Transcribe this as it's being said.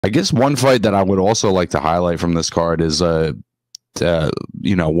I guess one fight that I would also like to highlight from this card is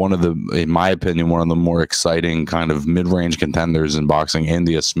you know, one of the, in my opinion, one of the more exciting kind of mid-range contenders in boxing.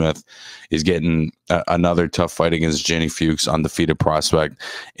 Indeya Smith is getting another tough fight against Ginny Fuchs, undefeated prospect.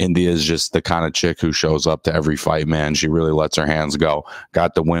 Indeya is just the kind of chick who shows up to every fight, man. She really lets her hands go.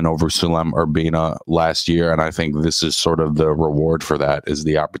 Got the win over Sulem Urbina last year, and I think this is sort of the reward for that, is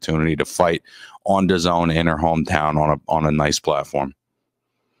the opportunity to fight on DAZN in her hometown on a nice platform.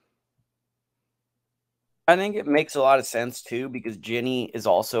 I think it makes a lot of sense too, because Ginny is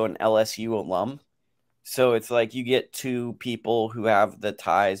also an LSU alum. So it's like you get two people who have the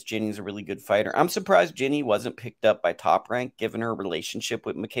ties. Ginny's a really good fighter. I'm surprised Ginny wasn't picked up by Top Rank, given her relationship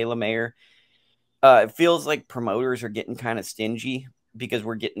with Michaela Mayer. It feels like promoters are getting kind of stingy because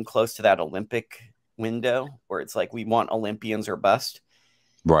we're getting close to that Olympic window where it's like we want Olympians or bust.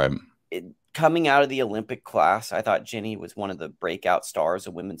 Right. Coming out of the Olympic class, I thought Ginny was one of the breakout stars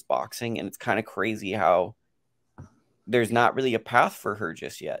of women's boxing, and it's kind of crazy how there's not really a path for her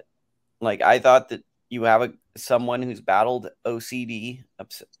just yet. Like, I thought that you have someone who's battled OCD,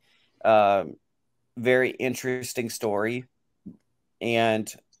 very interesting story,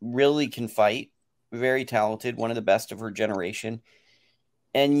 and really can fight, very talented, one of the best of her generation,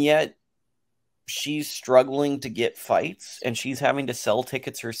 and yet she's struggling to get fights, and she's having to sell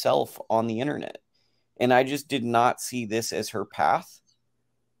tickets herself on the internet. And I just did not see this as her path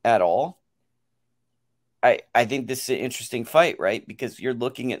at all. I think this is an interesting fight, right? Because you're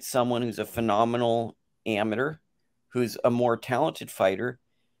looking at someone who's a phenomenal amateur, who's a more talented fighter,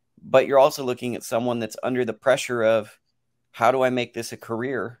 but you're also looking at someone that's under the pressure of, how do I make this a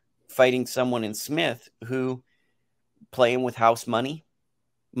career? Fighting someone in Smith who, playing with house money,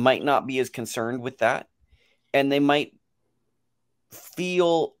 might not be as concerned with that. And they might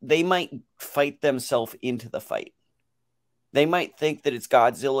fight themselves into the fight. They might think that it's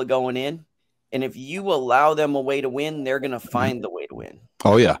Godzilla going in. And if you allow them a way to win, they're going to find the way to win.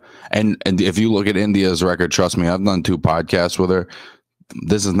 Oh, yeah. And if you look at India's record, trust me, I've done 2 podcasts with her.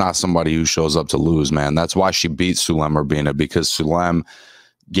 This is not somebody who shows up to lose, man. That's why she beat Sulem Urbina, because Sulem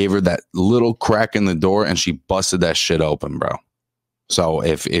gave her that little crack in the door and she busted that shit open, bro. So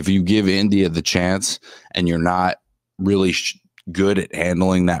if you give Indeya the chance and you're not really good at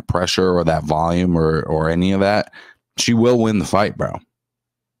handling that pressure or that volume or any of that, she will win the fight, bro.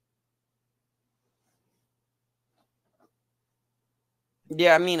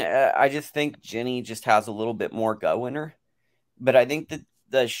 Yeah, I mean, I just think Ginny just has a little bit more go in her. But I think that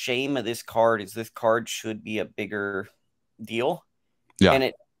the shame of this card is this card should be a bigger deal. Yeah. And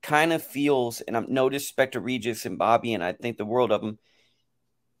it kind of feels, and I'm no disrespect to Regis and Bobby, and I think the world of them,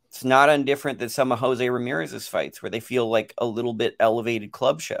 it's not indifferent than some of Jose Ramirez's fights where they feel like a little bit elevated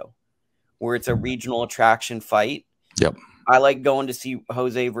club show, where it's a regional attraction fight. Yep. I like going to see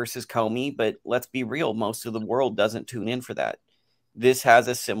Jose versus Comey, but let's be real, most of the world doesn't tune in for that. This has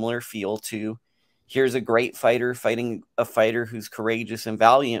a similar feel to, here's a great fighter fighting a fighter who's courageous and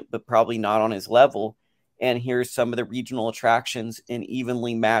valiant, but probably not on his level. And here's some of the regional attractions in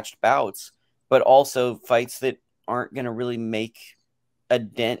evenly matched bouts, but also fights that aren't going to really make a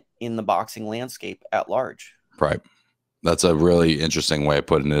dent in the boxing landscape at large. Right. That's a really interesting way of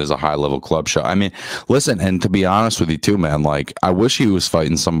putting it, as a high-level club show. I mean, listen, and to be honest with you too, man, like, I wish he was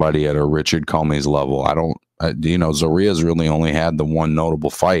fighting somebody at a Richard Comey's level. You know, Zorrilla's really only had the one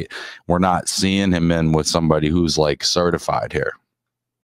notable fight. We're not seeing him in with somebody who's like certified here.